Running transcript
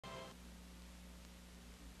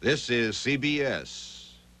This is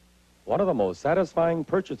CBS. One of the most satisfying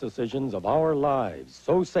purchase decisions of our lives.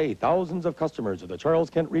 So say thousands of customers of the Charles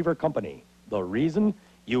Kent Reaver Company. The reason?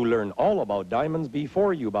 You learn all about diamonds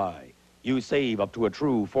before you buy. You save up to a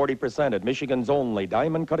true 40% at Michigan's only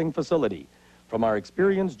diamond cutting facility. From our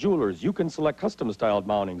experienced jewelers, you can select custom-styled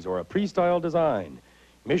mountings or a pre-styled design.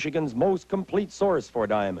 Michigan's most complete source for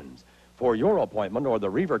diamonds. For your appointment or the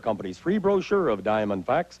Reaver Company's free brochure of diamond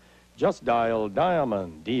facts, just dial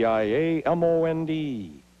Diamond,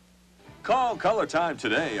 D-I-A-M-O-N-D. Call Colortyme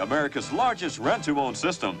today, America's largest rent-to-own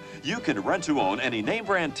system. You can rent-to-own any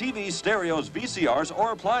name-brand TVs, stereos, VCRs,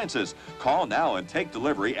 or appliances. Call now and take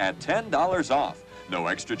delivery at $10 off. No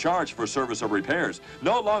extra charge for service or repairs.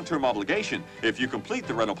 No long-term obligation. If you complete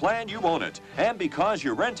the rental plan, you own it. And because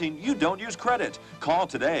you're renting, you don't use credit. Call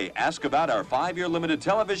today. Ask about our 5-year limited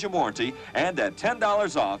television warranty. And at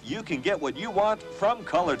 $10 off, you can get what you want from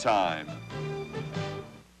Colortyme.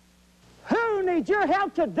 Who needs your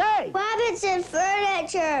help today? Robinson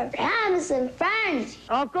Furniture. Robinson Friends.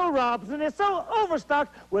 Uncle Robinson is so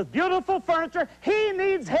overstocked with beautiful furniture, he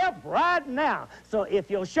needs help right now. So if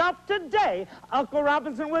you'll shop today, Uncle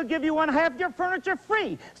Robinson will give you half your furniture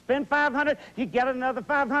free. Spend $500, you get another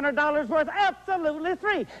 $500 worth absolutely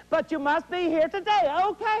free. But you must be here today,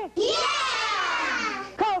 okay? Yeah!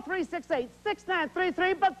 Call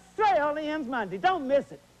 368-6933, but sale only ends Monday. Don't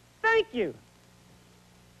miss it. Thank you.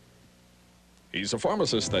 He's a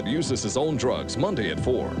pharmacist that uses his own drugs Monday at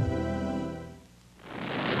 4.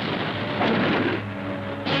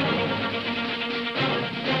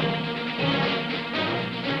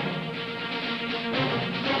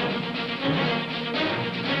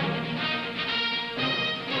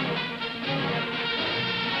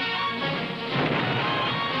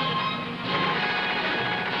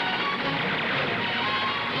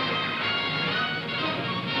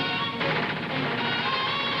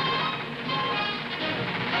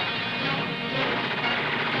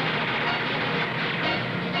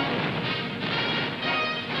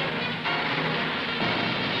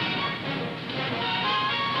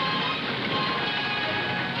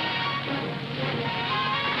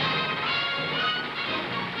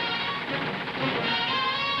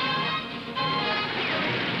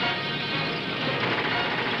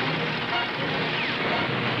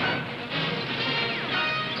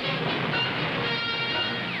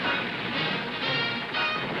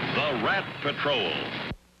 Rat Patrol.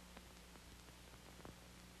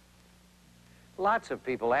 Lots of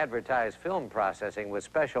people advertise film processing with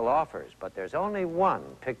special offers, but there's only one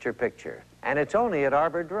picture-picture, and it's only at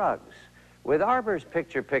Arbor Drugs. With Arbor's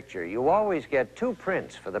picture-picture, you always get 2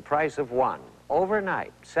 prints for the price of 1,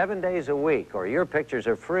 overnight, 7 days a week, or your pictures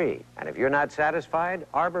are free. And if you're not satisfied,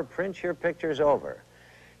 Arbor prints your pictures over.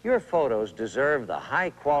 Your photos deserve the high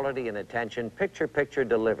quality and attention picture-picture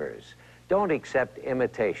delivers. Don't accept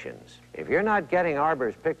imitations. If you're not getting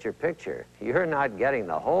Arbor's picture-picture, you're not getting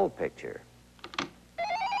the whole picture.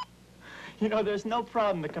 You know, there's no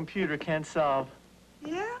problem the computer can't solve.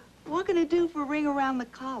 Yeah? What can it do for ring around the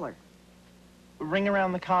collar? Ring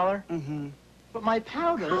around the collar? Mm-hmm. But my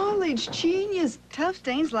powder... College genius. Tough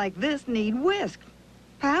stains like this need whisk.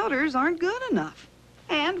 Powders aren't good enough.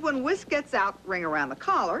 And when whisk gets out, ring around the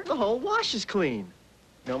collar... The whole wash is clean.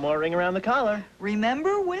 No more ring around the collar.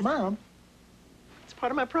 Remember whisk? Mom, it's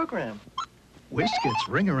part of my program. Whisk gets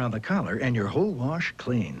ring around the collar and your whole wash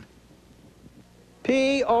clean.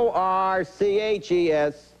 P-O-R-C-H-E-S.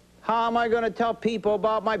 How am I going to tell people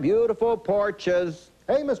about my beautiful porches?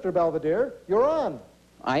 Hey, Mr. Belvedere, you're on.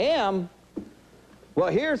 I am? Well,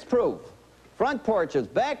 here's proof. Front porches,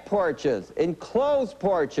 back porches, enclosed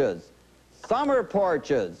porches, summer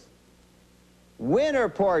porches, winter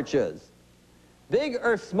porches. Big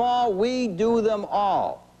or small, we do them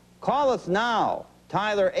all. Call us now,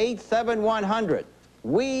 Tyler 87100.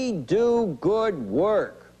 We do good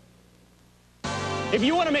work. If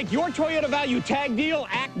you want to make your Toyota value tag deal,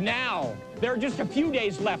 act now. There are just a few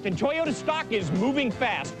days left, and Toyota stock is moving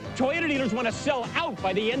fast. Toyota dealers want to sell out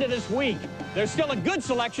by the end of this week. There's still a good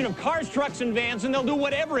selection of cars, trucks, and vans, and they'll do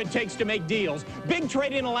whatever it takes to make deals. Big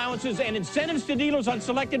trade-in allowances and incentives to dealers on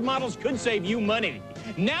selected models could save you money.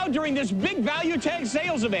 Now during this big value tag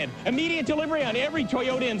sales event, immediate delivery on every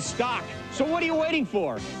Toyota in stock. So what are you waiting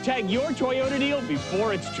for? Tag your Toyota deal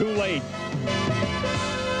before it's too late.